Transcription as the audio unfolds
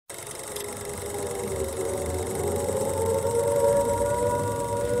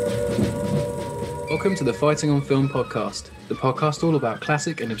Welcome to the Fighting on Film podcast, the podcast all about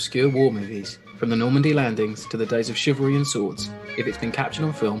classic and obscure war movies, from the Normandy landings to the days of chivalry and swords. If it's been captured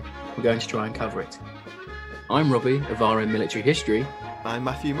on film, we're going to try and cover it. I'm Robbie of RM Military History. I'm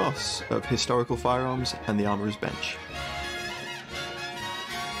Matthew Moss of Historical Firearms and the Armourer's Bench.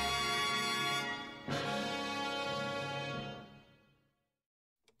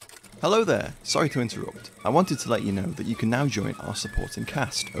 Hello there, sorry to interrupt. I wanted to let you know that you can now join our supporting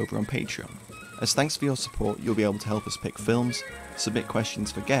cast over on Patreon. As thanks for your support, you'll be able to help us pick films, submit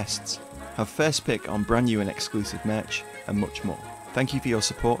questions for guests, have first pick on brand new and exclusive merch, and much more. Thank you for your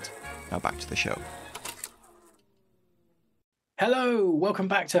support. Now back to the show. Hello, welcome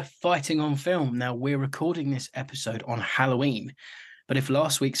back to Fighting on Film. Now, we're recording this episode on Halloween, but if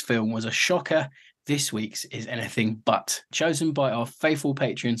last week's film was a shocker, this week's is anything but. Chosen by our faithful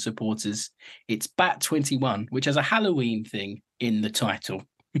Patreon supporters, it's Bat 21, which has a Halloween thing in the title.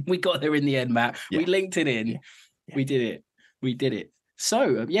 We got there in the end, Matt. Yeah. We linked it in. Yeah. We did it.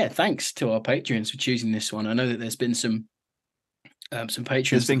 So, thanks to our Patreons for choosing this one. I know that there's been some Patreons.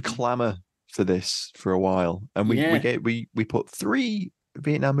 There's been clamour for this for a while, and we put 3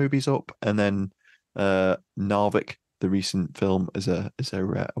 Vietnam movies up, and then Narvik, the recent film, as a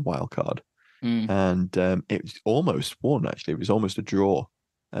wild card. And it almost won, actually. It was almost a draw.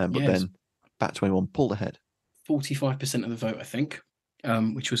 But then Bat 21 pulled ahead. 45% of the vote, I think,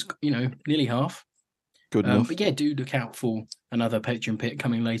 which was, nearly half. Good enough. But do look out for another Patreon pick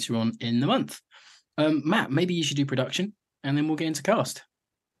coming later on in the month. Matt, maybe you should do production, and then we'll get into cast.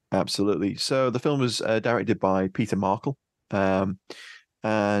 Absolutely. So the film was directed by Peter Markle. And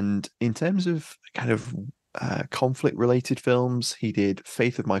in terms of kind of conflict-related films, he did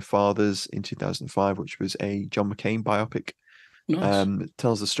Faith of My Fathers in 2005, which was a John McCain biopic. Nice. It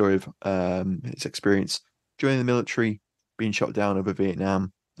tells the story of his experience joining the military, being shot down over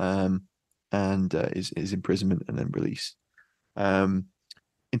Vietnam, and his imprisonment and then release. In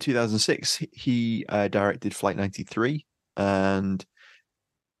 2006, he directed Flight 93, and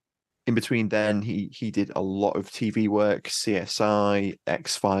in between then, he did a lot of TV work, CSI,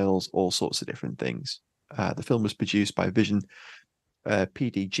 X-Files, all sorts of different things. The film was produced by Vision,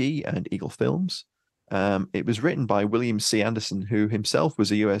 PDG, and Eagle Films. It was written by William C. Anderson, who himself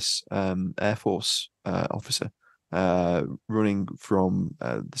was a U.S. Air Force officer, running from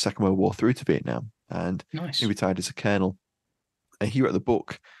the Second World War through to Vietnam, and he retired as a colonel. He wrote the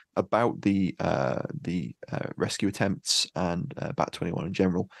book about the rescue attempts and Bat 21 in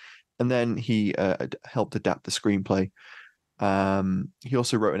general, and then he helped adapt the screenplay. He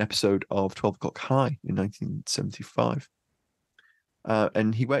also wrote an episode of 12 O'Clock High in 1975.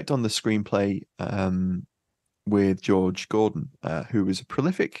 And he worked on the screenplay with George Gordon, who was a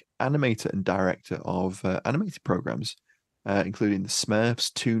prolific animator and director of animated programs, including The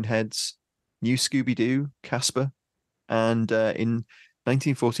Smurfs, Toonheads, New Scooby-Doo, Casper. And in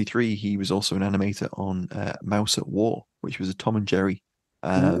 1943, he was also an animator on Mouse at War, which was a Tom and Jerry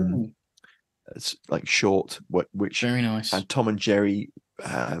it's like short, which very nice. And Tom and Jerry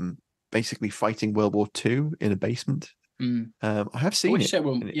basically fighting World War II in a basement. I have seen it.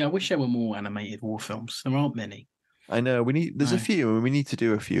 I wish there were more animated war films. There aren't many. I know. There's a few, and we need to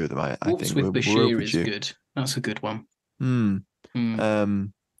do a few of them. I think with Bashir is good. That's a good one.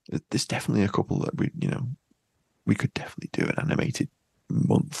 There's definitely a couple that we could definitely do an animated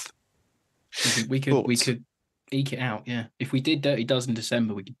month. We could eke it out. Yeah, if we did Dirty Dozen in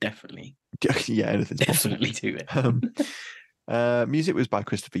December, we could definitely. Anything's definitely possible. Do it. Music was by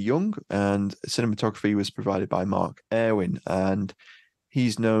Christopher Young, and cinematography was provided by Mark Irwin, and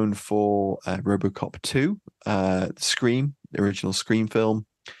he's known for RoboCop 2, Scream, the original Scream film.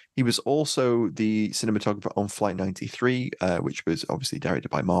 He was also the cinematographer on Flight 93, which was obviously directed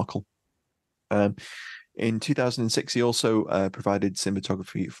by Markle. In 2006, he also provided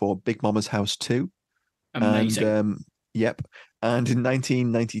cinematography for Big Mama's House 2. Amazing. And, yep. And in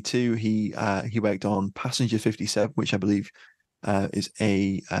 1992, he worked on Passenger 57, which I believe is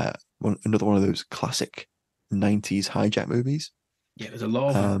another one of those classic 90s hijack movies. Yeah, there's a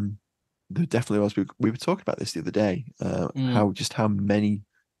lot of them. There definitely was. We were talking about this the other day, how many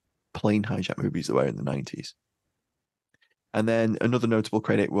plane hijack movies there were in the 90s. And then another notable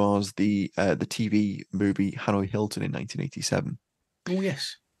credit was the TV movie Hanoi Hilton in 1987. Oh,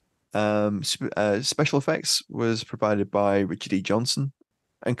 yes. Special effects was provided by Richard E. Johnson,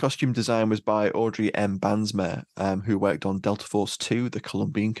 and costume design was by Audrey M. Bansmere, who worked on Delta Force 2, The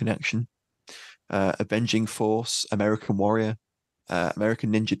Colombian Connection, Avenging Force, American Warrior,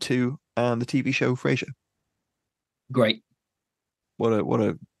 American Ninja 2, and the TV show Frasier. Great. What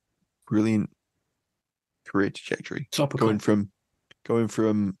a brilliant career trajectory. Topical. Going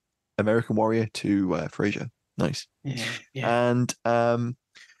from American Warrior to Frasier. Nice. Yeah. And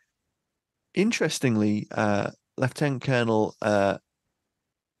interestingly, Lieutenant Colonel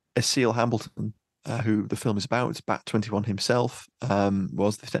Cecil Hambleton, who the film is about, Bat 21 himself,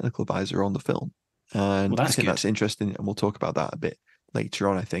 was the technical advisor on the film. And Well, I that's think good. that's interesting, and we'll talk about that a bit later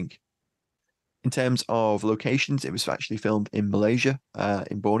on, I think. In terms of locations, it was actually filmed in Malaysia,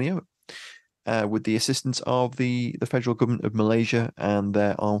 in Borneo, with the assistance of the federal government of Malaysia and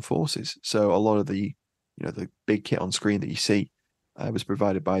their armed forces. So a lot of the, the big kit on screen that you see was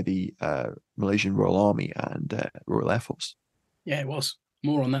provided by the Malaysian Royal Army and Royal Air Force. Yeah, it was.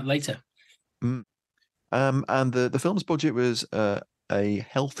 More on that later. Mm. And the film's budget was a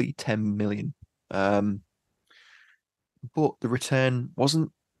healthy 10 million. But the return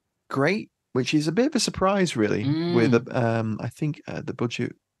wasn't great, which is a bit of a surprise, really. With I think the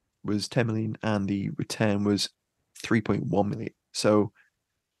budget was 10 million and the return was 3.1 million. So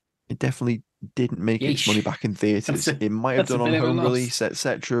it definitely didn't make its money back in theaters. It might have done on home release,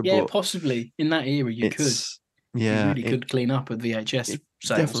 etc. Yeah, but possibly in that era you could. Yeah, you really could clean up with VHS it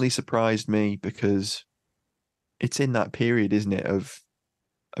sales. Definitely surprised me because it's in that period, isn't it, of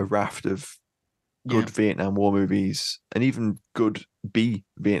a raft of good Vietnam War movies and even good B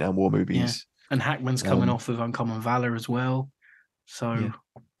Vietnam War movies. Yeah. And Hackman's coming off of Uncommon Valor as well. So,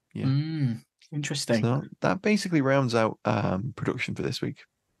 interesting. So that basically rounds out production for this week.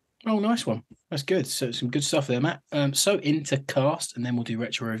 Oh, nice one. That's good. So some good stuff there, Matt. So into cast, and then we'll do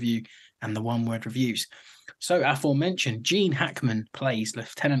retro review and the one-word reviews. So aforementioned, Gene Hackman plays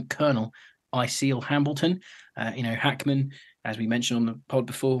Lieutenant Colonel Col Hambleton. Hackman, as we mentioned on the pod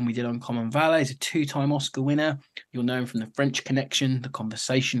before when we did Uncommon Valor, is a 2-time Oscar winner. You'll know him from The French Connection, The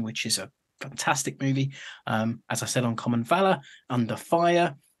Conversation, which is a fantastic movie. As I said, Uncommon Valor, Under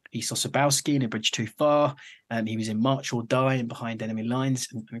Fire. He saw Sabowski in A Bridge Too Far. He was in March or Die and Behind Enemy Lines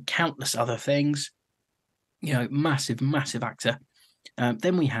and countless other things. Massive, massive actor.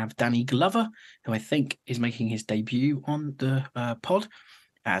 Then we have Danny Glover, who I think is making his debut on the pod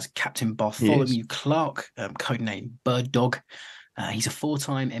as Captain Bartholomew Clark, codename Bird Dog. He's a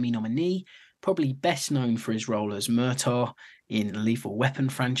 4-time Emmy nominee, probably best known for his role as Murtaugh in the Lethal Weapon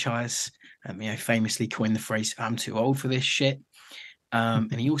franchise. Famously coined the phrase, "I'm too old for this shit."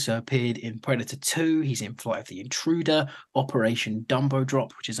 And he also appeared in Predator 2. He's in Flight of the Intruder, Operation Dumbo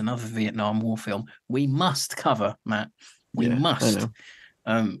Drop, which is another Vietnam War film we must cover, Matt. We must.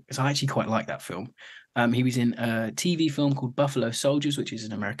 Because I actually quite like that film. He was in a TV film called Buffalo Soldiers, which is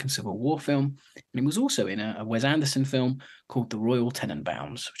an American Civil War film. And he was also in a Wes Anderson film called The Royal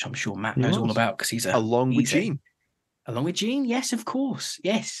Tenenbaums, which I'm sure Matt knows all about because he's along with Gene. Along with Gene, yes, of course.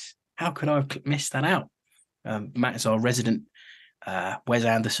 Yes. How could I have missed that out? Matt is our resident Wes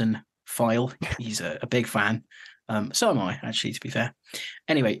Anderson file. He's a big fan. So am I, actually, to be fair.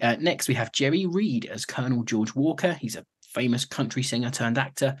 Anyway, next we have Jerry Reed as Colonel George Walker. He's a famous country singer turned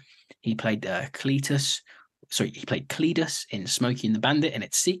actor. He played Cletus in Smokey and the Bandit and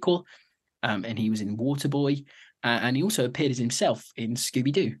its sequel. And he was in Waterboy. And he also appeared as himself in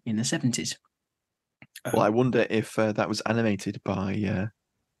Scooby-Doo in the 70s. Well, I wonder if that was animated by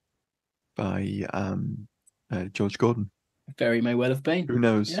George Gordon. Very may well have been. Who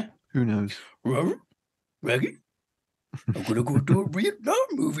knows? Yeah. Who knows? Reggie? I'm going to go do a Vietnam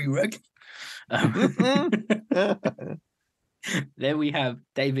movie, Reggie. Then we have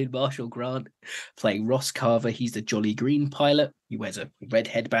David Marshall Grant playing Ross Carver. He's the Jolly Green pilot. He wears a red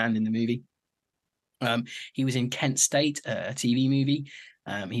headband in the movie. He was in Kent State, a TV movie.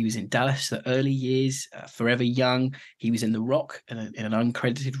 He was in Dallas, The Early Years, Forever Young. He was in The Rock in an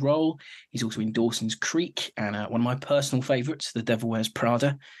uncredited role. He's also in Dawson's Creek and one of my personal favorites, The Devil Wears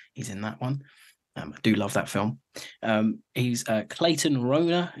Prada. He's in that one. I do love that film. He's Clayton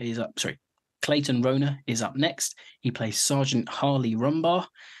Rona is up next. He plays Sergeant Harley Rumbar.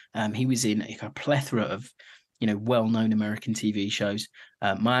 He was in a plethora of well-known American TV shows.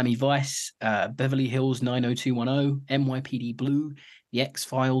 Miami Vice, Beverly Hills 90210, NYPD Blue, The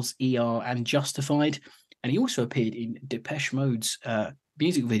X-Files, ER, and Justified. And he also appeared in Depeche Mode's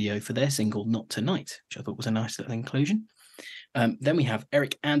music video for their single Not Tonight, which I thought was a nice little inclusion. Then we have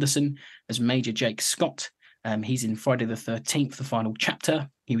Eric Anderson as Major Jake Scott. He's in Friday the 13th, the final chapter.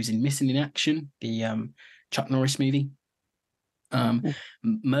 He was in Missing in Action, the Chuck Norris movie.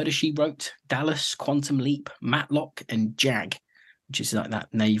 Murder, She Wrote, Dallas, Quantum Leap, Matlock, and Jag, which is like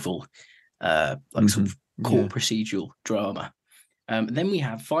that naval, sort of court procedural drama. Then we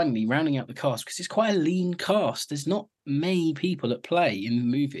have finally rounding out the cast, because it's quite a lean cast. There's not many people at play in the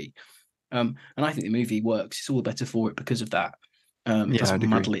movie. And I think the movie works. It's all the better for it because of that. It Yeah, doesn't I'd agree.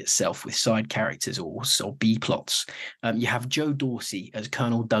 muddle itself with side characters or B plots. You have Joe Dorsey as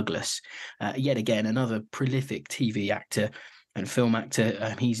Colonel Douglas, yet again another prolific TV actor and film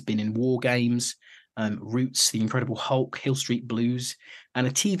actor. He's been in War Games, Roots, The Incredible Hulk, Hill Street Blues, and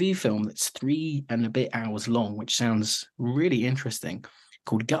a TV film that's 3 and a bit hours long, which sounds really interesting,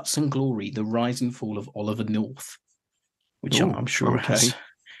 called Guts and Glory: The Rise and Fall of Oliver North, which Ooh, I'm sure okay. has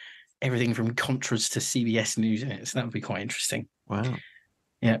everything from Contras to CBS News in it. So that would be quite interesting. Wow.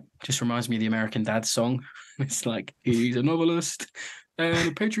 Yeah, just reminds me of the American Dad song. It's like, he's a novelist and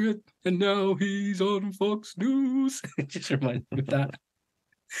a patriot, and now he's on Fox News. It just reminds me of that.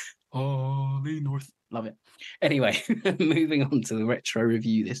 Ollie North. Love it. Anyway, moving on to the retro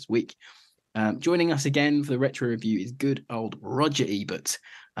review this week. Joining us again for the retro review is good old Roger Ebert,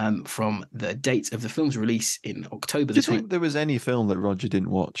 from the date of the film's release in October. Do you think there was any film that Roger didn't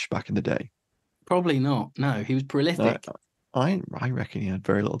watch back in the day? Probably not. No, he was prolific. I reckon he had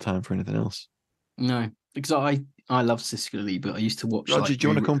very little time for anything else. No, because I love Siskel, but I used to watch. Roger, do you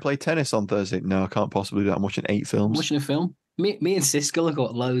want to come play tennis on Thursday? No, I can't possibly do that. I'm watching 8 films. Watching a film. Me and Siskel have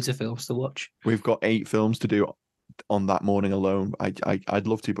got loads of films to watch. We've got 8 films to do on that morning alone. I'd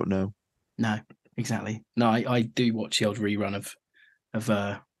love to, but no. No, exactly. No, I do watch the old rerun of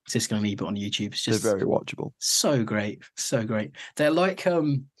Siskel and Ebert on YouTube. It's just They're very watchable. So great, so great. They're like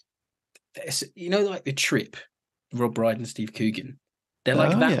like The Trip, Rob Brydon and Steve Coogan. They're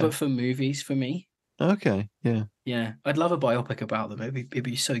like that, but for movies for me. Okay, yeah. Yeah, I'd love a biopic about them. It'd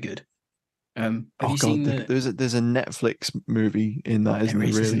be so good. Have you seen there's a Netflix movie in that, isn't there?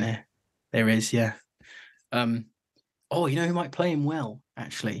 Really? Isn't there? There is, yeah. Oh, you know who might play him well,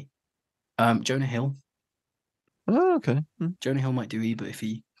 actually? Jonah Hill. Oh, okay. Jonah Hill might do Ebert if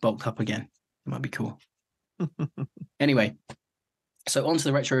he bulked up again. It might be cool. Anyway, so on to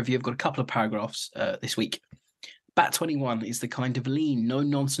the retro review. I've got a couple of paragraphs this week. Bat 21 is the kind of lean,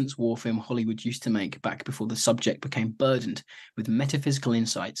 no-nonsense war film Hollywood used to make back before the subject became burdened with metaphysical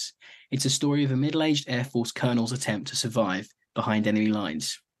insights. It's a story of a middle-aged Air Force colonel's attempt to survive behind enemy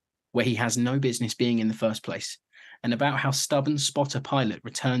lines, where he has no business being in the first place, and about how stubborn spotter pilot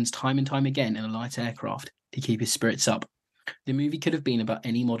returns time and time again in a light aircraft to keep his spirits up. The movie could have been about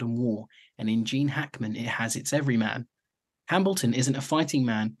any modern war, and in Gene Hackman it has its everyman. Hambleton isn't a fighting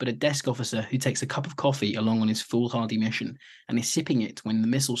man, but a desk officer who takes a cup of coffee along on his foolhardy mission and is sipping it when the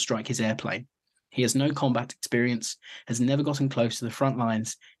missiles strike his airplane. He has no combat experience, has never gotten close to the front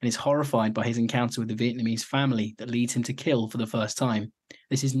lines, and is horrified by his encounter with the Vietnamese family that leads him to kill for the first time.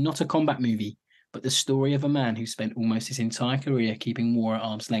 This is not a combat movie, but the story of a man who spent almost his entire career keeping war at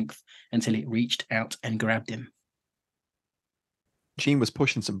arm's length until it reached out and grabbed him. Gene was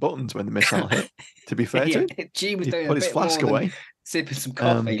pushing some buttons when the missile hit. To be fair to him, Gene was doing put a his bit flask more away, than sipping some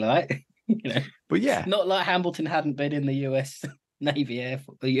coffee, like But yeah, not like Hambleton hadn't been in the U.S. Navy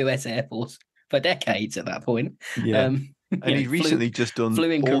the U.S. Air Force for decades at that point. Yeah, and he recently just done flew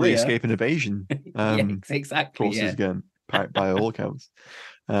in all Korea. the escape and evasion exactly courses again, by all accounts.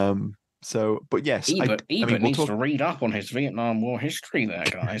 So, but yes, Ebert needs to read up on his Vietnam War history there,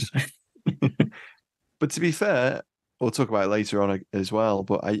 guys. But to be fair, we'll talk about it later on as well.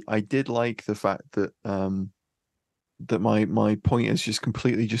 But I did like the fact that that my point has just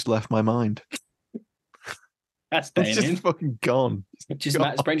completely just left my mind. That's it's just fucking gone. Just gone.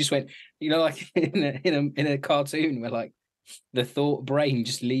 Matt's brain just went, like in a cartoon where like the thought brain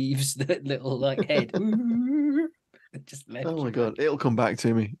just leaves the little like head. Just left. Oh my god, it'll come back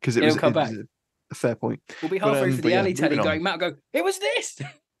to me because it was a fair point. We'll be halfway through the alley telly going, Matt will go, it was this.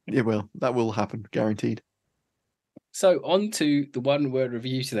 Yeah, well, that will happen, guaranteed. So on to the one-word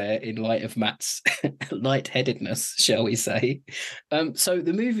review there in light of Matt's lightheadedness, shall we say. So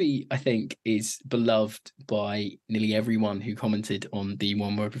the movie, I think, is beloved by nearly everyone who commented on the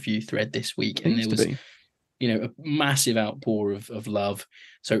one-word review thread this week. And there was, a massive outpour of love.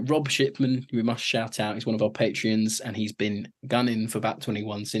 So Rob Shipman, who we must shout out, he's one of our Patreons, and he's been gunning for Bat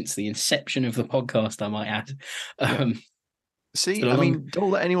 21 since the inception of the podcast, I might add. See, I mean,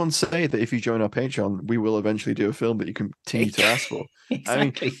 don't let anyone say that if you join our Patreon, we will eventually do a film that you continue to ask for.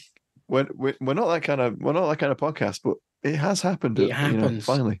 Exactly. I mean, we're not that kind of podcast, but it has happened. It happens.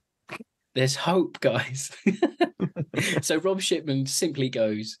 Finally. There's hope, guys. So Rob Shipman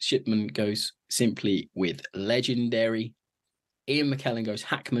goes simply with legendary. Ian McKellen goes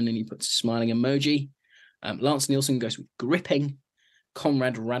Hackman, and he puts a smiling emoji. Lance Nielsen goes with gripping.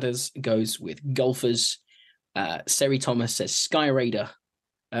 Conrad Radders goes with golfers. Seri Thomas says Sky Raider.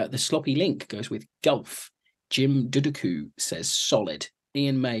 The Sloppy Link goes with golf. Jim Duduku says solid.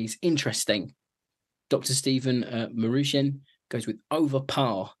 Ian Mays, interesting. Dr. Stephen Marushin goes with over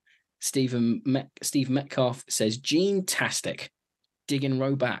par. Steve Metcalf says Gene-tastic. Digging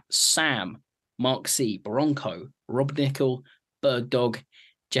Robot, Sam, Mark C, Bronco, Rob Nickel, Bird Dog,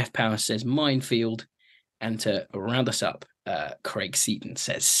 Jeff Power says Minefield, and to round us up, Craig Seaton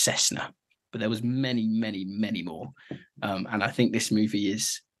says Cessna. But there was many, many, many more. And I think this movie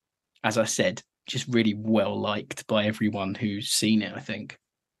is, as I said, just really well liked by everyone who's seen it, I think.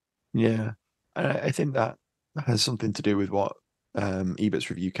 Yeah. And I think that has something to do with what Ebert's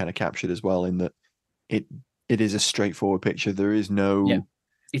review kind of captured as well, in that it is a straightforward picture. There is no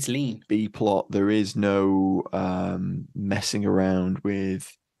it's lean B plot. There is no messing around with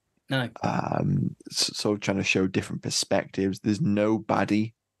sort of trying to show different perspectives. There's no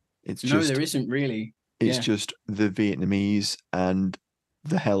baddie. It's just there isn't really. It's just the Vietnamese and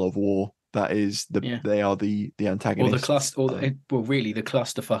the hell of war. That is they are the antagonists. Really the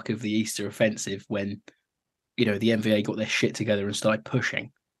clusterfuck of the Easter offensive, when the NVA got their shit together and started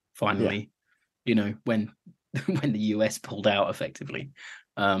pushing. Finally, when the US pulled out effectively.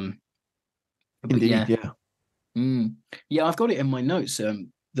 Indeed, yeah. I've got it in my notes.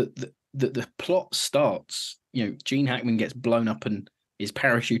 The plot starts. Gene Hackman gets blown up and is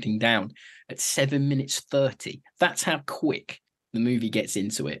parachuting down at 7 minutes 30. That's how quick the movie gets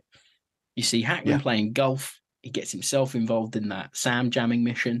into it. You see Hackman playing golf. He gets himself involved in that Sam jamming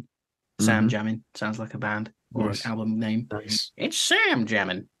mission. Sam Jamming sounds like a band or an album name. Nice. It's Sam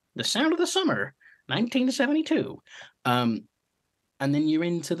Jamming, the sound of the summer, 1972. And then you're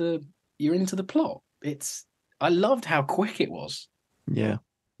into the plot. I loved how quick it was. Yeah.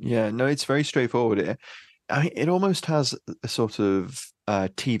 No, it's very straightforward. It almost has a sort of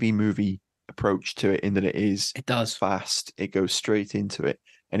TV movie approach to it, in that it does fast. It goes straight into it,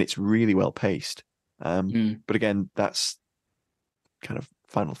 and it's really well paced. But again, that's kind of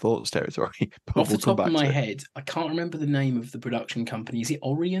final thoughts territory. Off the top of my head, I can't remember the name of the production company. Is it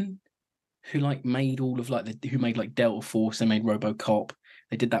Orion? Who made all of who made Delta Force? They made RoboCop.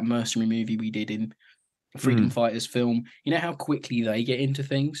 They did that mercenary movie we did in Freedom Fighters film. You know how quickly they get into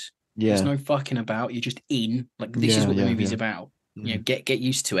things? Yeah. There's no fucking about. You're just in. This is what the movie's about. Get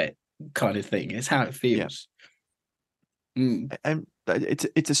used to it, kind of thing. It's how it feels. And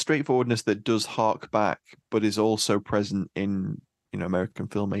it's a straightforwardness that does hark back, but is also present in American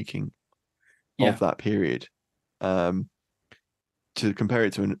filmmaking of that period. To compare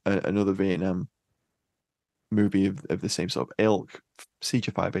it to another Vietnam movie of the same sort of ilk, Siege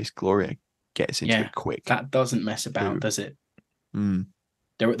of Firebase Glory gets into it quick. That doesn't mess about, does it?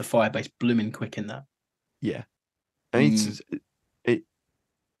 They're at the firebase blooming quick in that. Yeah. And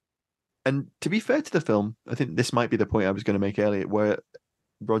and to be fair to the film, I think this might be the point I was going to make earlier, where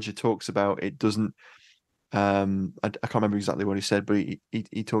Roger talks about it doesn't I can't remember exactly what he said, but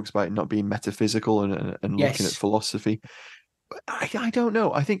he talks about it not being metaphysical and looking at philosophy. But I don't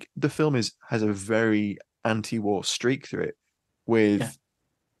know. I think the film has a very anti-war streak through it, with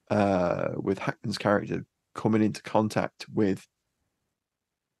Hackman's character coming into contact with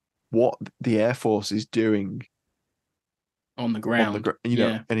what the Air Force is doing on the ground,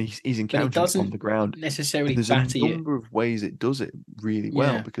 and he's encountering it on the ground. Necessarily, there's a number of ways it does it really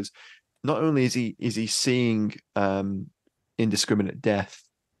well, because not only is he seeing indiscriminate death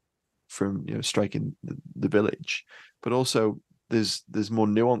from striking the village, but also there's more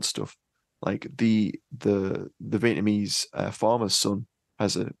nuanced stuff, like the Vietnamese farmer's son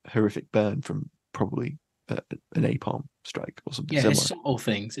has a horrific burn from probably an napalm strike or something similar. It's subtle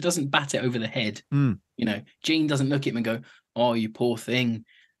things. It doesn't bat it over the head. Gene doesn't look at him and go, "Oh, you poor thing,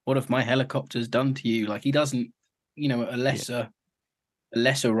 what have my helicopters done to you?" He doesn't. A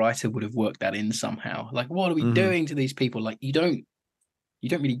lesser writer would have worked that in somehow. What are we doing to these people? You don't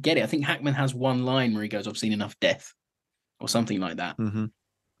really get it. I think Hackman has one line where he goes, "I've seen enough death," or something like that.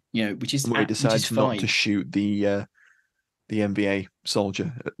 Which is where he decides not to shoot the NVA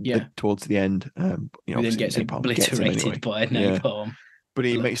soldier towards the end. Who then gets obliterated by a napalm. But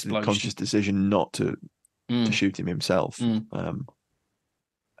he makes the conscious decision not to shoot him himself.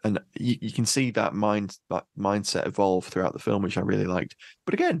 And you can see that mindset evolve throughout the film, which I really liked.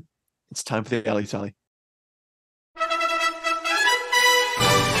 But again, it's time for the alley tally.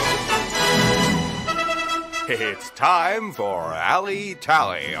 It's time for Alley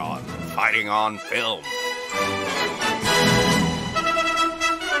Tally on Fighting on Film.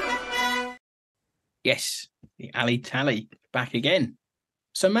 Yes, the Alley Tally back again.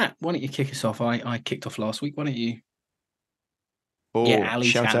 So Matt, why don't you kick us off? I kicked off last week. Why don't you?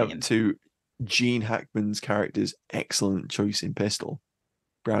 Shout out to Gene Hackman's character's excellent choice in pistol.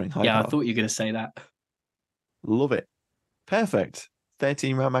 Browning high power. I thought you were going to say that. Love it. Perfect.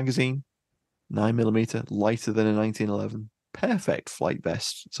 13 round magazine, 9mm, lighter than a 1911. Perfect flight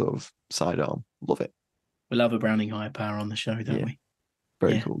vest sort of sidearm. Love it. We love a Browning high power on the show, don't we?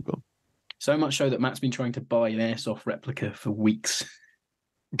 Very cool gun. So much so that Matt's been trying to buy an airsoft replica for weeks.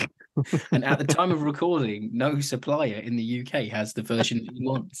 And at the time of recording, no supplier in the UK has the version that he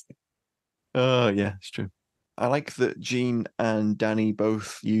wants. Oh, yeah, it's true. I like that Gene and Danny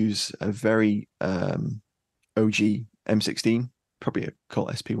both use a very OG M16, probably a Colt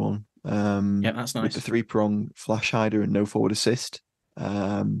SP1. Yeah, that's nice. With the 3-prong flash hider and no forward assist.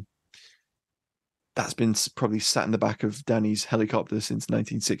 That's been probably sat in the back of Danny's helicopter since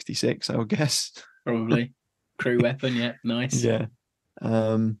 1966, I would guess. Probably. Crew weapon, yeah, nice. Yeah.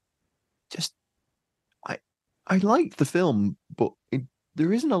 I liked the film, but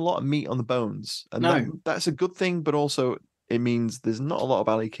there isn't a lot of meat on the bones. And that's a good thing, but also it means there's not a lot of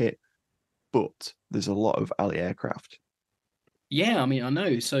alley kit, but there's a lot of alley aircraft. Yeah, I mean, I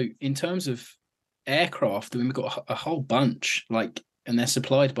know. So in terms of aircraft, I mean, we've got a whole bunch, and they're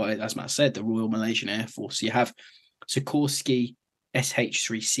supplied by, as Matt said, the Royal Malaysian Air Force. You have Sikorsky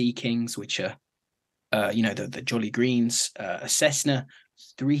SH-3 Sea Kings, which are, the Jolly Greens, a Cessna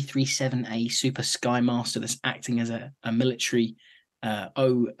 337A Super Skymaster that's acting as a military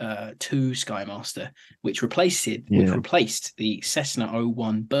O2 Skymaster, which replaced the Cessna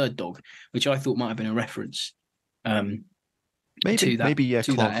 01 Bird Dog, which I thought might have been a reference. Maybe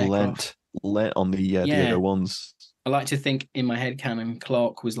Clark lent on the O1s. I like to think in my head canon,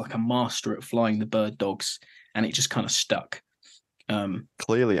 Clark was like a master at flying the bird dogs, and it just kind of stuck.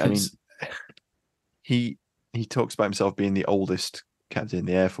 Clearly, I mean, he talks about himself being the oldest captain in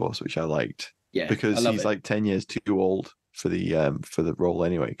the Air Force, which I liked. Yeah, because he's like 10 years too old for the role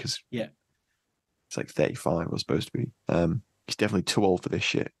anyway. Because it's like 35 was supposed to be. He's definitely too old for this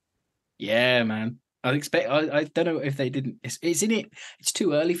shit. Yeah, man. I don't know if they didn't. It's in it. It's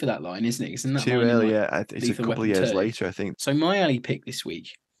too early for that line, isn't it? Isn't that too early? Yeah, it's a couple of years later, I think. So my early pick this week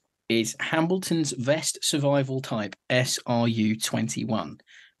is Hambleton's Vest Survival Type SRU-21,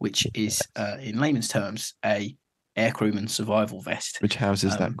 which is, in layman's terms, a aircrewman survival vest, which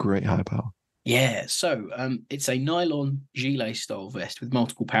houses that great high power. Yeah, so it's a nylon gilet style vest with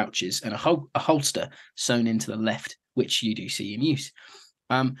multiple pouches and a holster sewn into the left, which you do see in use.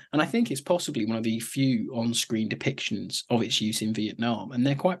 And I think it's possibly one of the few on-screen depictions of its use in Vietnam, and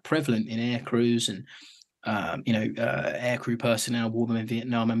they're quite prevalent in air crews and aircrew personnel wore them in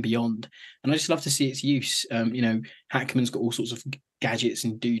Vietnam and beyond. And I just love to see its use. Hackman's got all sorts of gadgets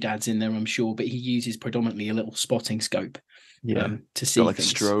and doodads in there, I'm sure, but he uses predominantly a little spotting scope. To see like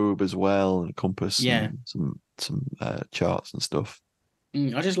things. A strobe as well, and a compass. Yeah, and some charts and stuff.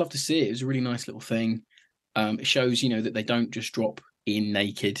 I just love to see it. It was a really nice little thing. It shows, that they don't just drop in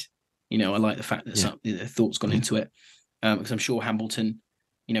naked. I like the fact that some thought's gone into it, because I'm sure Hambleton,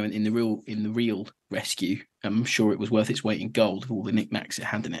 in the real rescue, I'm sure it was worth its weight in gold with all the knickknacks it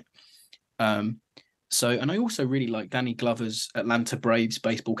had in it. And I also really like Danny Glover's Atlanta Braves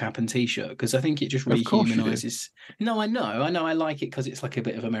baseball cap and T-shirt, because I think it just really humanizes. No, I know. I like it because it's like a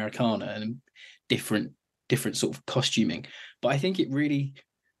bit of Americana and different sort of costuming. But I think it really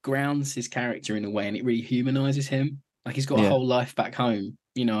grounds his character in a way, and it really humanizes him. Like he's got a whole life back home.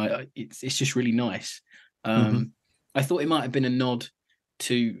 It's just really nice. I thought it might have been a nod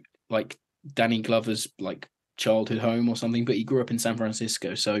to like Danny Glover's like childhood home or something, but he grew up in San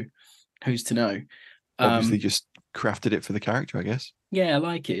Francisco, so who's to know? Obviously just crafted it for the character, I guess. Yeah, I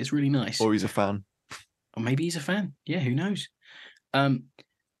like it. It's really nice. Or he's a fan. Or maybe he's a fan. Yeah, who knows? And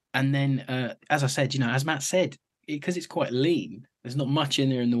then, as I said, as Matt said, because it's quite lean, there's not much in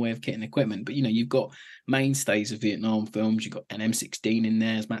there in the way of kit and equipment. But, you've got mainstays of Vietnam films. You've got an M16 in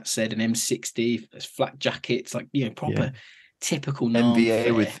there, as Matt said, an M60. There's flak jackets, like, proper typical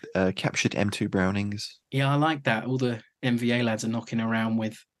NVA with captured M2 Brownings. Yeah, I like that. All the NVA lads are knocking around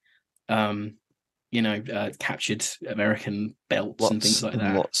with captured American belts and things like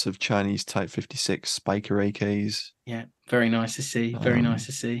that. Lots of Chinese Type 56 Spiker AKs. Yeah, very nice to see. Very nice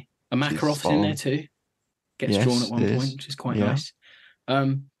to see. A Makarov's in there too. Gets drawn at one point, which is quite nice.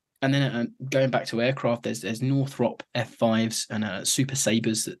 And then going back to aircraft, there's Northrop F5s and Super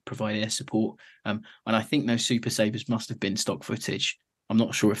Sabres that provide air support. And I think those Super Sabres must have been stock footage. I'm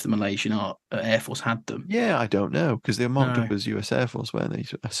not sure if the Malaysian Air Force had them. Yeah, I don't know, because they were marked up as US Air Force, weren't they?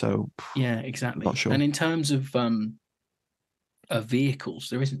 So yeah, exactly. Not sure. And in terms of vehicles,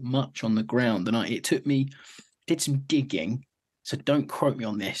 there isn't much on the ground. And did some digging, so don't quote me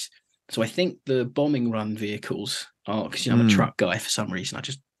on this. So I think the bombing run vehicles are, because I'm a truck guy for some reason. I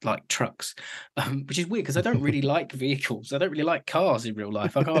just like trucks, which is weird because I don't really like vehicles. I don't really like cars in real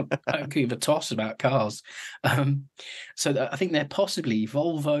life. I don't give a toss about cars. So I think they're possibly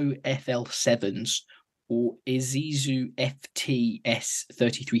Volvo FL7s or Isuzu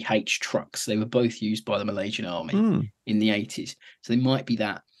FTS-33H trucks. They were both used by the Malaysian army in the 80s. So they might be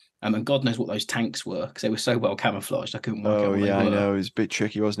that. And God knows what those tanks were, because they were so well camouflaged. I couldn't work out Oh what yeah, they I were. know. It was a bit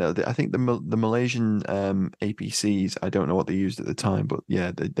tricky, wasn't it? I think the Malaysian APCs, I don't know what they used at the time, but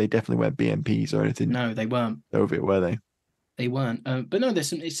yeah, they definitely weren't BMPs or anything No, they weren't. over it, were they? They weren't. But no,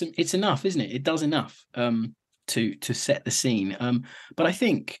 it's enough, isn't it? It does enough to set the scene. But I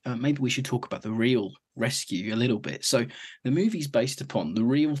think maybe we should talk about the real rescue a little bit. So the movie's based upon the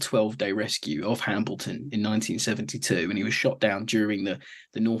real 12-day rescue of Hambleton in 1972, and he was shot down during the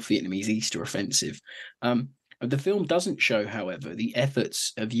North Vietnamese Easter offensive. The film doesn't show, however, the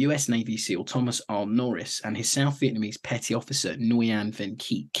efforts of US Navy SEAL Thomas R. Norris and his South Vietnamese petty officer Nguyen Van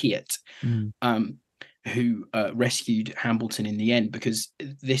Kiet, who rescued Hambleton in the end, because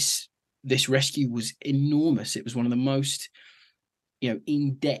this rescue was enormous. It was one of the most,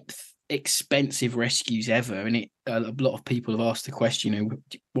 in-depth, expensive rescues ever. And a lot of people have asked the question,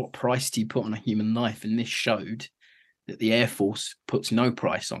 what price do you put on a human life? And this showed that the Air Force puts no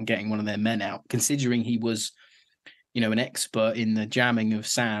price on getting one of their men out, considering he was, an expert in the jamming of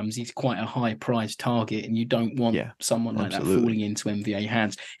SAMs. He's quite a high prize target, and you don't want someone like that falling into MVA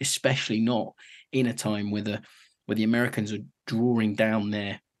hands, especially not in a time where the Americans are drawing down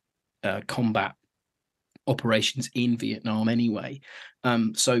their combat operations in Vietnam anyway.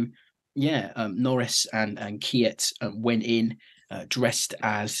 Norris and Kiet went in dressed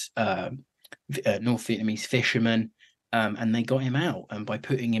as North Vietnamese fishermen, and they got him out by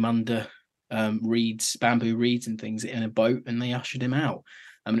putting him under bamboo reeds and things in a boat, and they ushered him out.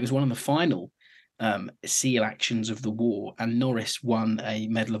 It was one of the final SEAL actions of the war, and Norris won a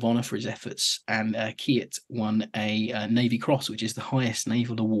Medal of Honor for his efforts, and Kiet won a Navy Cross, which is the highest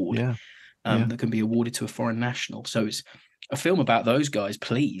naval award that can be awarded to a foreign national. So it's a film about those guys,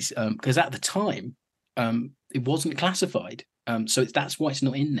 please, because at the time it wasn't classified, so that's why it's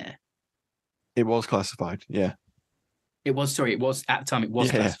not in there. It was classified, yeah. It was at the time. It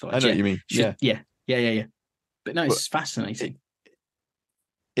was classified. I know what you mean. Yeah. But no, it's fascinating.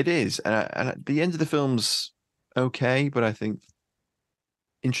 It is, and at the end of the film's okay, but I think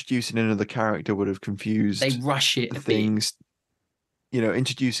introducing another character would have confused. They rush it things.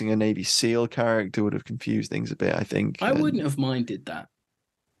 Introducing a Navy SEAL character would have confused things a bit, I think. I wouldn't have minded that.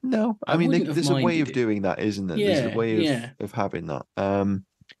 No, I mean, there's a way of doing that, isn't there? Yeah, there's a way of having that.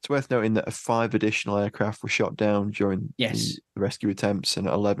 It's worth noting that 5 additional aircraft were shot down during the rescue attempts, and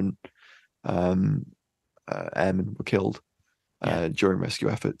 11 airmen were killed during rescue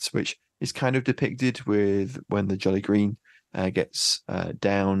efforts, which is kind of depicted with when the Jolly Green gets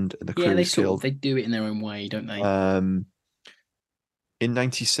downed and the crew is killed. They do it in their own way, don't they? In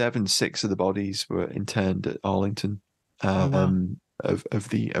 97, 6 of the bodies were interned at Arlington of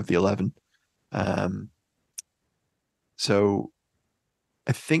the 11. So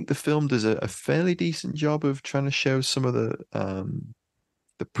I think the film does a fairly decent job of trying to show some of the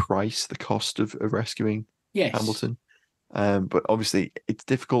cost of rescuing Hambleton. But obviously it's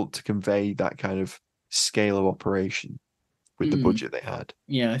difficult to convey that kind of scale of operation with the budget they had.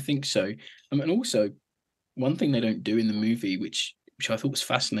 Yeah, I think so. And also, one thing they don't do in the movie, which I thought was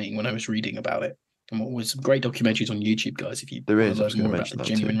fascinating when I was reading about it, and what was some great documentaries on YouTube, guys, if you want to learn more about the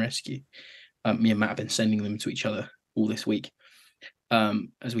genuine rescue. Me and Matt have been sending them to each other all this week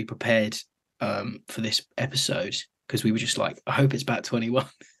as we prepared for this episode, because we were just like, I hope it's Bat 21,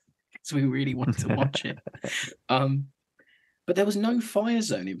 because we really wanted to watch it. But there was no fire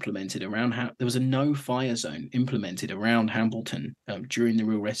zone implemented around Hambleton during the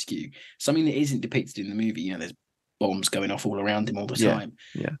real rescue. Something that isn't depicted in the movie. There's bombs going off all around him all the time.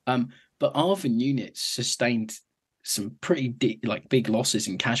 But ARVN units sustained some pretty big losses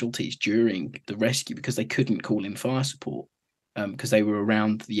and casualties during the rescue because they couldn't call in fire support because they were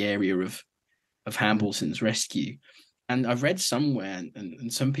around the area of Hambleton's rescue. And I've read somewhere,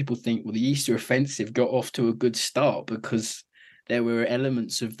 and some people think, well, the Easter offensive got off to a good start because there were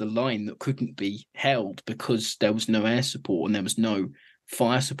elements of the line that couldn't be held because there was no air support and there was no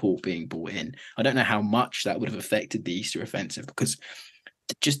fire support being brought in. I don't know how much that would have affected the Easter offensive, because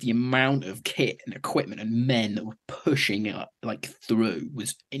just the amount of kit and equipment and men that were pushing it through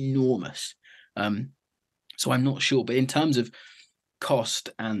was enormous. So I'm not sure, but in terms of cost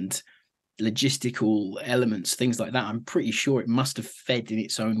and logistical elements, things like that, I'm pretty sure it must have fed in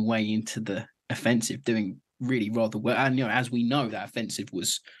its own way into the offensive, doing really rather well. And as we know, that offensive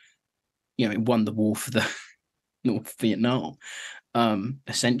was, it won the war for the North Vietnam,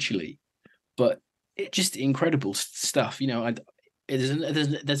 essentially. But it just incredible stuff.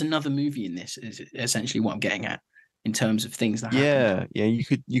 There's another movie in this, is essentially what I'm getting at. in terms of things that happened. Yeah,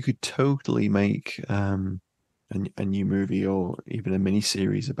 you could totally make a new movie or even a mini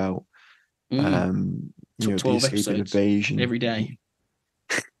series about the 12 escape and episodes evasion. every day.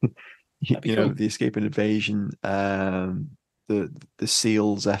 That'd be cool. The escape and evasion, the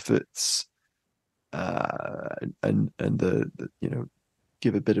SEALs efforts, and the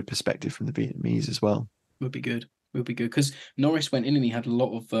give a bit of perspective from the Vietnamese as well. Would be good. Would be good because Norris went in and he had a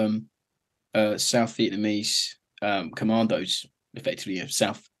lot of South Vietnamese commandos, effectively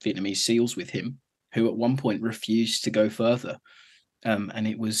South Vietnamese SEALs with him, who at one point refused to go further, and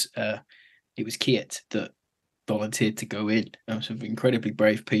it was Kiet that volunteered to go in. Some incredibly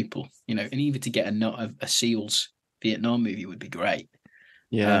brave people, and even to get a SEALs Vietnam movie would be great.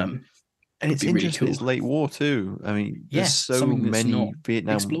 Yeah. And it's be really interesting. cool. It's late war too. I mean, Yeah, there's so something that's many not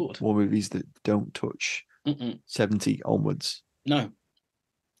Vietnam explored. War movies that don't touch 70 onwards. No,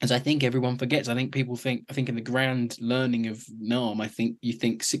 as I think everyone forgets. I think in the grand learning of Nam, I think you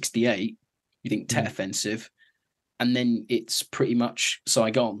think 68, you think Tet Offensive, and then it's pretty much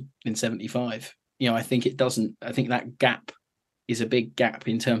Saigon in 75. I think it doesn't. I think that gap is a big gap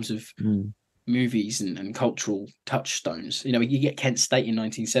in terms of movies and cultural touchstones. You get Kent State in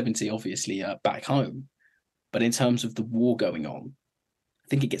 1970, obviously back home, but in terms of the war going on, I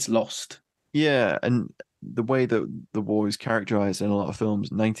think it gets lost. Yeah, and the way that the war is characterized in a lot of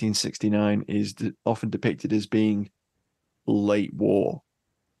films, 1969 is often depicted as being late war,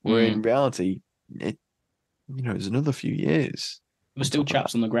 where in reality, it's another few years. There were still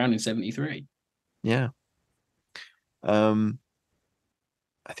chaps on the ground in 73. Yeah.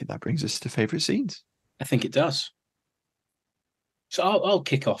 I think that brings us to favorite scenes. I think it does. So I'll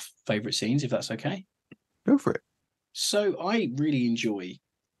kick off favorite scenes if that's okay. Go for it. So I really enjoy.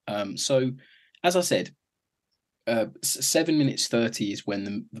 So as I said, 7 minutes 30 is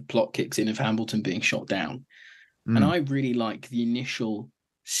when the plot kicks in of Hambleton being shot down, and I really like the initial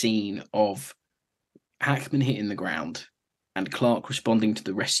scene of Hackman hitting the ground and Clark responding to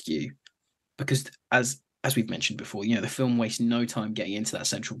the rescue, because as we've mentioned before, the film wastes no time getting into that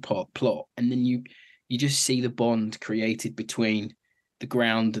central plot, and then you just see the bond created between the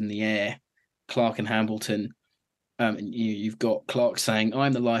ground and the air, Clark and Hambleton. And you've got Clark saying,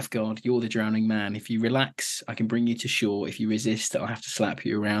 "I'm the lifeguard, you're the drowning man. If you relax, I can bring you to shore. If you resist, I'll have to slap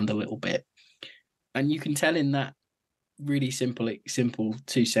you around a little bit." And you can tell in that really simple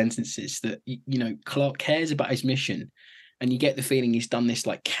 2 sentences that Clark cares about his mission, and you get the feeling he's done this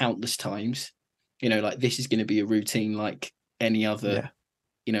like countless times. Like this is going to be a routine like any other.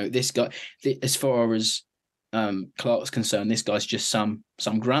 Yeah. This guy, as far as Clark's concerned, this guy's just some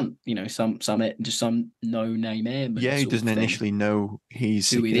grunt, just some no-name airman. Yeah, he doesn't initially know he's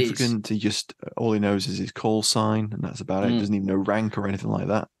significant. He just all he knows is his call sign, and that's about it. He doesn't even know rank or anything like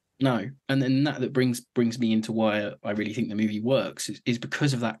that. No, and then that brings me into why I really think the movie works is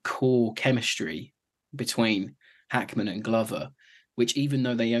because of that core chemistry between Hackman and Glover, which even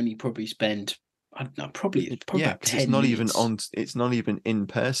though they only probably spend, I don't know, probably about 10 it's not minutes. it's not even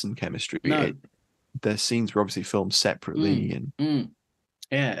in-person chemistry. No. Their scenes were obviously filmed separately,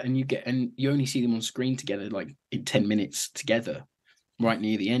 yeah, and you only see them on screen together like in 10 minutes together, right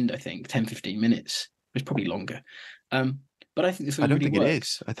near the end. I think 10-15 minutes. It's probably longer. But I think the film I don't really think works. it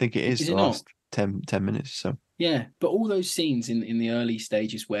is. I think it is the it last not? 10 minutes. So yeah, but all those scenes in the early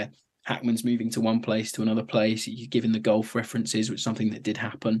stages where Hackman's moving to one place to another place, you're giving the Gulf references, which is something that did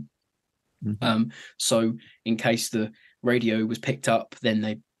happen. So in case the radio was picked up,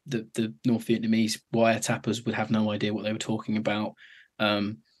 then the North Vietnamese wiretappers would have no idea what they were talking about.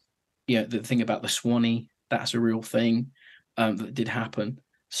 The thing about the Swanee, that's a real thing that did happen.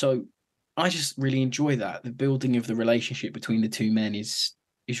 So I just really enjoy that. The building of the relationship between the two men is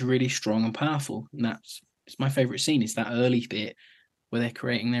really strong and powerful. And it's my favorite scene. It's that early bit where they're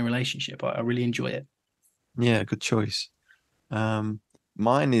creating their relationship. I really enjoy it. Yeah, good choice.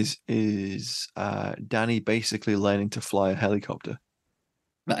 Mine is Danny basically learning to fly a helicopter.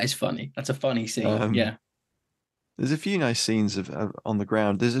 That is funny. That's a funny scene. Yeah. There's a few nice scenes of on the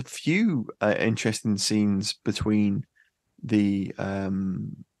ground. There's a few interesting scenes between the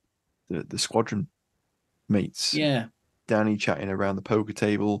squadron mates. Yeah. Danny chatting around the poker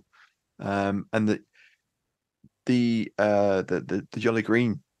table, and the Jolly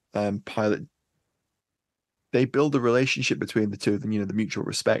Green pilot. They build a relationship between the two of them, the mutual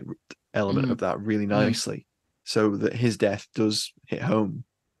respect element of that really nicely, so that his death does hit home.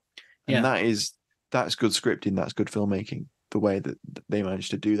 And that's good scripting, that's good filmmaking, the way that they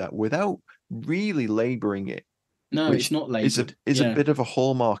managed to do that without really laboring it. No, it's not labored. Is a bit of a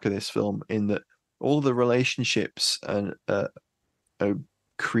hallmark of this film in that all the relationships are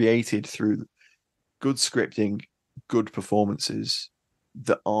created through good scripting good performances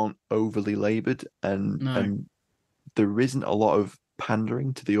that aren't overly laboured, and there isn't a lot of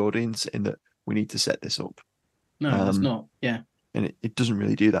pandering to the audience in that we need to set this up. No, there's not. Yeah, and it doesn't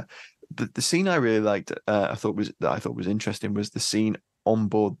really do that. The scene I really liked, I thought was interesting, was the scene on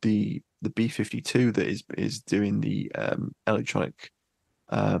board the B-52 that is doing the electronic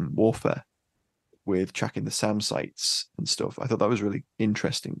warfare with tracking the SAM sites and stuff. I thought that was really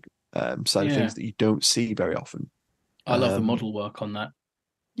interesting side of things that you don't see very often. I love the model work on that.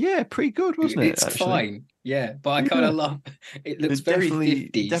 Yeah, pretty good, wasn't it? It's fine, yeah, but I Pretty kind of good. love. It looks It's very definitely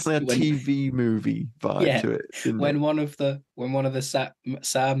 50s. a TV movie vibe to it. When one of the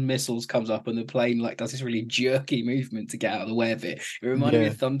SAM missiles comes up and the plane like does this really jerky movement to get out of the way of it. It reminded me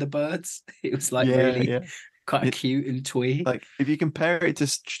of Thunderbirds. It was like really quite cute and twee. Like if you compare it to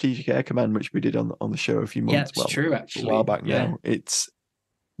Strategic Air Command, which we did on the show a few months, true, actually, a while back now, it's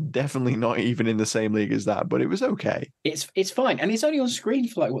definitely not even in the same league as that, but it was okay. It's fine, and it's only on screen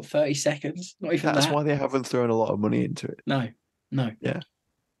for like 30 seconds. Not even That's that. why they haven't thrown a lot of money into it. No. No,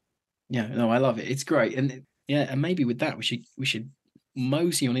 I love it. It's great, and and maybe with that we should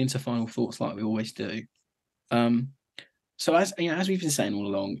mosey on into final thoughts like we always do. So as we've been saying all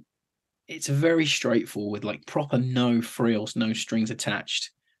along, it's a very straightforward, like proper no frills, no strings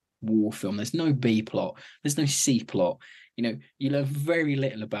attached war film. There's no B plot. There's no C plot. You learn very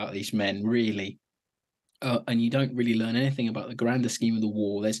little about these men, really, and you don't really learn anything about the grander scheme of the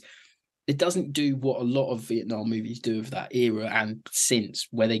war. It doesn't do what a lot of Vietnam movies do of that era and since,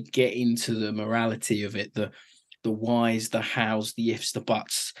 where they get into the morality of it, the whys, the hows, the ifs, the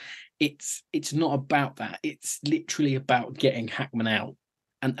buts. It's not about that. It's literally about getting Hackman out,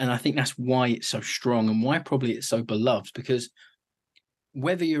 and I think that's why it's so strong and why probably it's so beloved, because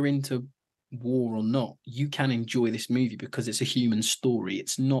whether you're into war or not, you can enjoy this movie because it's a human story.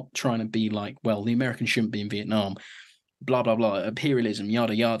 It's not trying to be like, well, the Americans shouldn't be in Vietnam, blah blah blah, imperialism,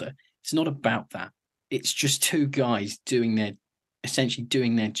 yada yada. It's not about that. It's just two guys essentially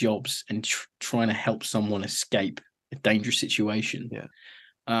doing their jobs and trying to help someone escape a dangerous situation.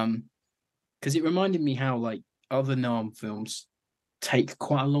 Because it reminded me how like other Nam films take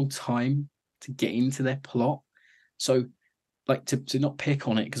quite a long time to get into their plot. So like to not pick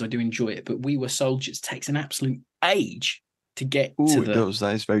on it because I do enjoy it, but We Were Soldiers takes an absolute age to get to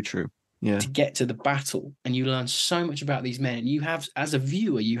that is very true. Yeah. To get to the battle, and you learn so much about these men. And you have, as a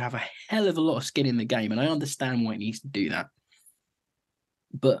viewer, you have a hell of a lot of skin in the game, and I understand why it needs to do that.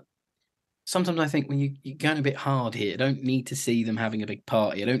 But sometimes I think when you're going a bit hard here, I don't need to see them having a big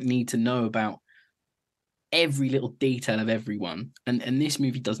party. I don't need to know about every little detail of everyone, and this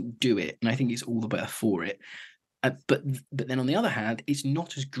movie doesn't do it, and I think it's all the better for it. But then on the other hand, it's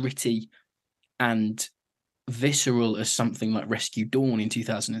not as gritty and visceral as something like Rescue Dawn in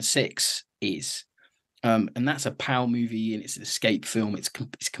 2006 is. And that's a POW movie, and it's an escape film. It's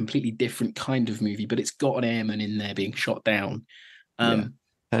a completely different kind of movie, but it's got an airman in there being shot down. But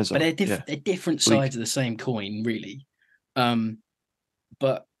they're different sides of the same coin, really.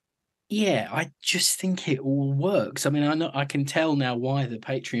 But yeah, I just think it all works. I mean, I can tell now why the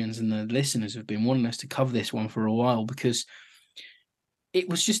Patreons and the listeners have been wanting us to cover this one for a while, because it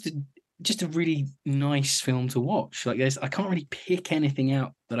was just a really nice film to watch. Like I can't really pick anything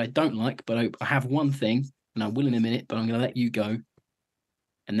out that I don't like, but I have one thing, and I will in a minute, but I'm going to let you go,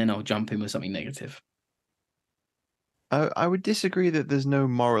 and then I'll jump in with something negative. I would disagree that there's no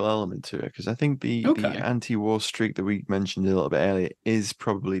moral element to it, because I think the anti-war streak that we mentioned a little bit earlier is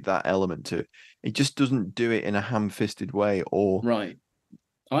probably that element to it. It just doesn't do it in a ham-fisted way, or right.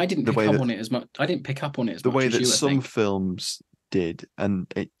 I didn't pick up on it as much. I didn't pick up on it as much the way as that you, some films did, and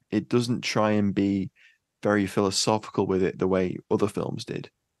it doesn't try and be very philosophical with it the way other films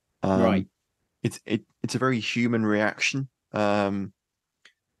did. Right. It's a very human reaction.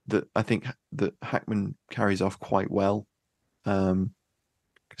 That I think that Hackman carries off quite well,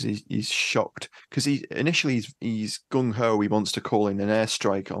 because he's shocked, because he's gung ho. He wants to call in an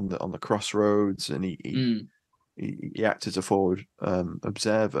airstrike on the crossroads, and he acts as a forward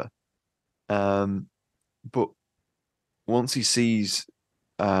observer. But once he sees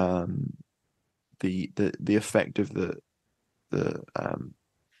the effect of the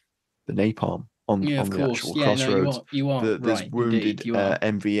napalm on the actual crossroads. No, you are there's right. wounded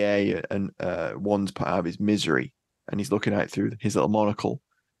MVA, and one's part of his misery, and he's looking out through his little monocle,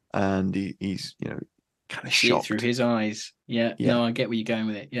 and he's kind of shocked through his eyes. Yeah, no, I get where you're going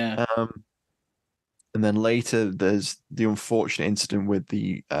with it. Yeah. And then later there's the unfortunate incident with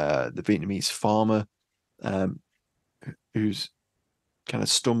the Vietnamese farmer, who's kind of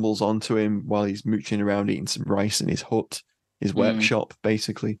stumbles onto him while he's mooching around eating some rice in his hut, his workshop,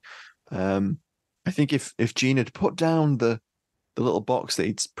 basically. I think if Gene had put down the little box that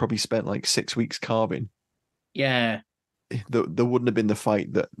he'd probably spent like 6 weeks carving, Yeah, there wouldn't have been the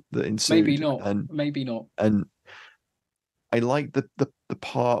fight that ensued. maybe not. Maybe not. And I like the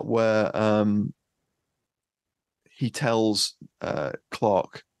part where he tells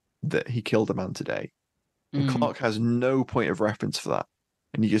Clark that he killed a man today. And Clark has no point of reference for that.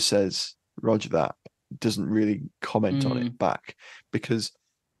 And he just says, Roger that, doesn't really comment on it back, because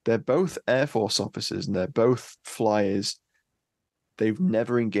they're both Air Force officers and they're both flyers. They've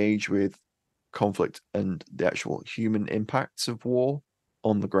never engaged with conflict and the actual human impacts of war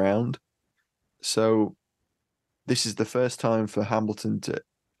on the ground. So this is the first time for Hambleton to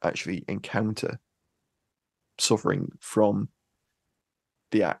actually encounter suffering from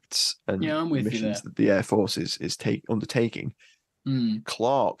the acts and missions that the Air Force is undertaking.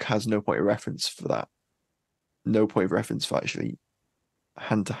 Clark has no point of reference for that. No point of reference for actually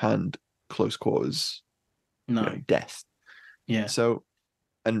hand-to-hand close quarters death. Yeah. So,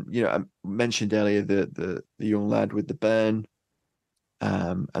 and I mentioned earlier the young lad with the burn,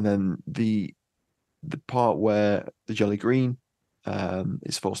 and then the part where the Jolly Green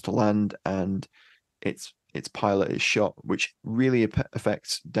is forced to land and its pilot is shot, which really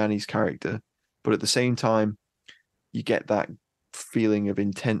affects Danny's character. But at the same time, you get that feeling of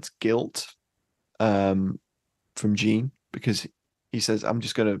intense guilt from Gene, because he says, I'm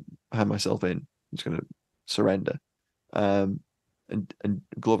just going to hand myself in. I'm just going to surrender. And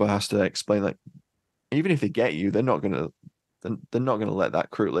Glover has to explain, like, even if they get you, they're not going to let that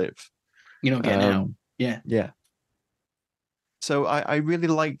crew live. You're not getting out. Yeah. Yeah. So I really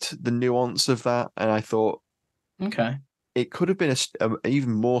liked the nuance of that, and I thought, okay, it could have been an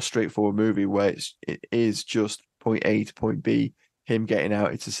even more straightforward movie where it is just point A to point B, him getting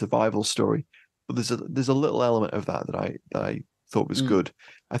out. It's a survival story, but there's a little element of that I thought was good.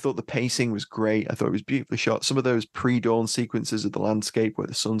 I thought the pacing was great. I thought it was beautifully shot. Some of those pre-dawn sequences of the landscape where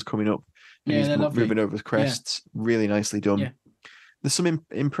the sun's coming up and he's moving over the crests, really nicely done. Yeah. There's some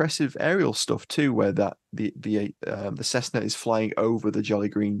impressive aerial stuff too, where that the Cessna is flying over the Jolly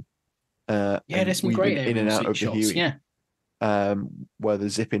Green. There's some great in and out of shots. the Huey. Where they're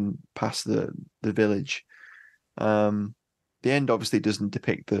zipping past the village. The end obviously doesn't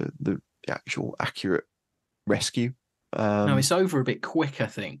depict the actual accurate rescue. No, it's over a bit quick, I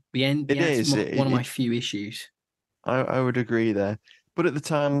think. The end is one of my few issues. I would agree there. But at the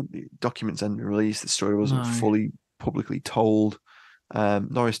time, documents hadn't been released, the story wasn't fully publicly told.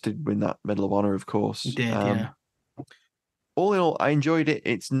 Norris did win that Medal of Honor, of course. He did, yeah. All in all, I enjoyed it.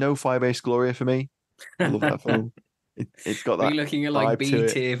 It's no Firebase Gloria for me. I love that film. It's got that. Are you looking at like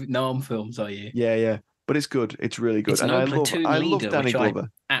B-tier NARM films, are you? Yeah. But it's good. It's really good. It's and I love Danny Glover.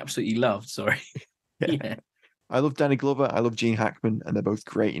 I absolutely loved, sorry. Yeah. I love Danny Glover. I love Gene Hackman, and they're both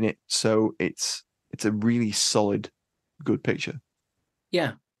great in it. So it's a really solid, good picture.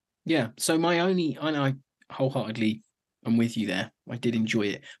 Yeah. So I wholeheartedly am with you there. I did enjoy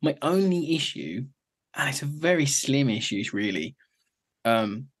it. My only issue, and it's a very slim issue, really.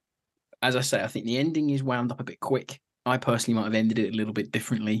 As I say, I think the ending is wound up a bit quick. I personally might have ended it a little bit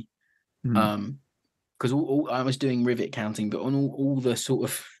differently. Because I was doing rivet counting, but on all the sort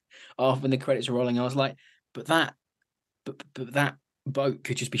of after when the credits are rolling, I was like, but that boat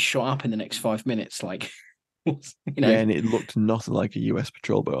could just be shot up in the next 5 minutes, like Yeah, and it looked nothing like a US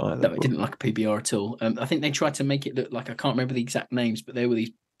patrol boat either. No, it didn't look like a PBR at all. I think they tried to make it look like, I can't remember the exact names, but there were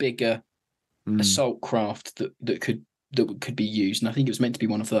these bigger assault craft that could be used, and I think it was meant to be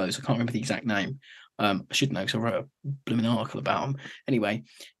one of those. I can't remember the exact name. I should know because I wrote a blooming article about them. Anyway,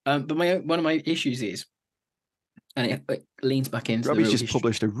 but one of my issues is, and it leans back into Robbie's just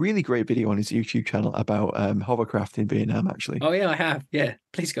published a really great video on his YouTube channel about hovercraft in Vietnam, actually. Oh yeah, I have. Yeah,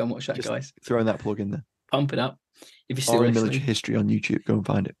 please go and watch that, just guys. Throwing that plug in there. Pump it up. If you're still military history on YouTube, go and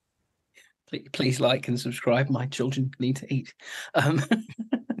find it. Please like and subscribe. My children need to eat.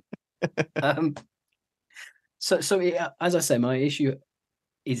 So as I say, my issue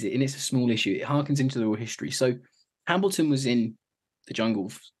is it, and it's a small issue. It harkens into the real history. So Hambleton was in the jungle,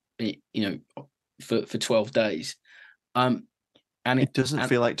 for 12 days. And it doesn't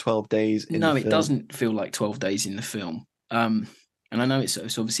feel like 12 days. It doesn't feel like 12 days in the film. And I know it's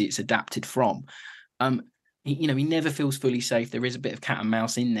obviously it's adapted from. He never feels fully safe. There is a bit of cat and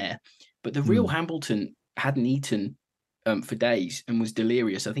mouse in there, but the real Hambleton hadn't eaten for days and was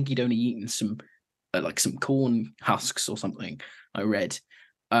delirious. I think he'd only eaten some corn husks or something, I read.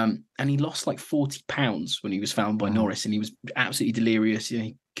 And he lost like 40 pounds when he was found by Norris, and he was absolutely delirious.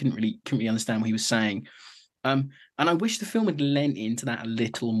 He couldn't really understand what he was saying. And I wish the film had lent into that a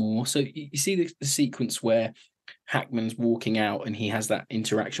little more. So you see the sequence where Hackman's walking out and he has that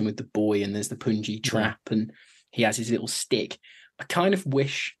interaction with the boy, and there's the punji trap, and he has his little stick. I kind of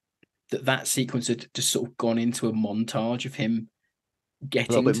wish that sequence had just sort of gone into a montage of him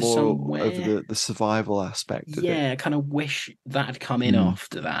getting a little bit to more somewhere. over the survival aspect of it. I kind of wish that had come in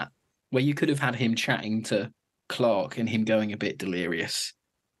after that, where you could have had him chatting to Clark and him going a bit delirious.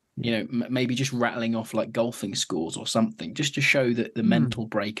 Maybe just rattling off like golfing scores or something, just to show that the mental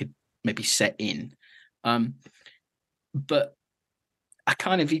break had maybe set in. But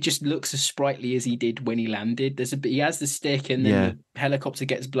he just looks as sprightly as he did when he landed. He has the stick, and then the helicopter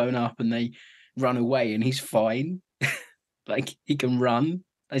gets blown up and they run away, and he's fine. Like, he can run.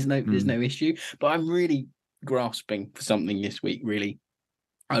 There's no issue. But I'm really grasping for something this week, really.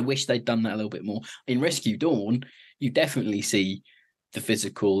 I wish they'd done that a little bit more. In Rescue Dawn, you definitely see the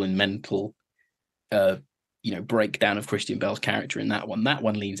physical and mental breakdown of Christian Bale's character in that one. That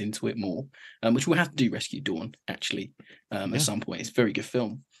one leans into it more, which we'll have to do Rescue Dawn, actually, at some point. It's a very good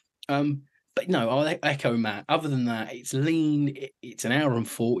film. But no, I'll echo Matt. Other than that, it's lean. It's an hour and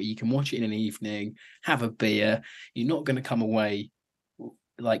 40. You can watch it in an evening, have a beer. You're not going to come away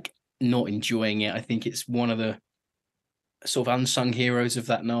like not enjoying it. I think it's one of the sort of unsung heroes of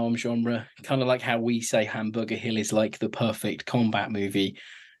that Naam genre. Kind of like how we say Hamburger Hill is like the perfect combat movie.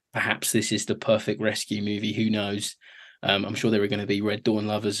 Perhaps this is the perfect rescue movie. Who knows? I'm sure there are going to be Red Dawn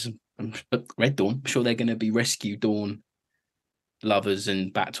lovers. I'm sure they're going to be Rescue Dawn lovers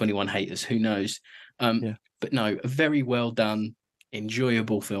and Bat 21 haters. Who knows? But no, a very well done,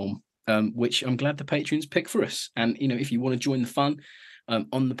 enjoyable film, which I'm glad the patrons picked for us. And, if you want to join the fun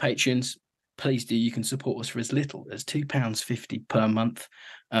on the patrons, please do. You can support us for as little as £2.50 per month,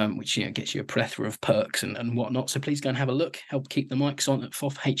 which gets you a plethora of perks and whatnot. So please go and have a look. Help keep the mics on at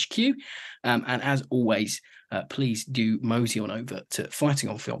FOF HQ. And as always, please do mosey on over to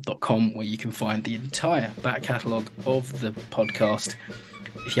fightingonfilm.com, where you can find the entire back catalogue of the podcast.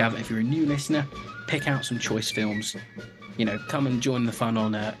 If you're a new listener, pick out some choice films. Come and join the fun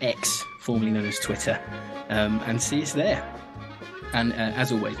on X, formerly known as Twitter, and see us there. And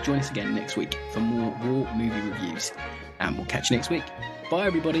as always, join us again next week for more Raw movie reviews. And we'll catch you next week. Bye,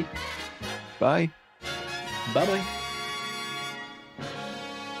 everybody. Bye. Bye-bye.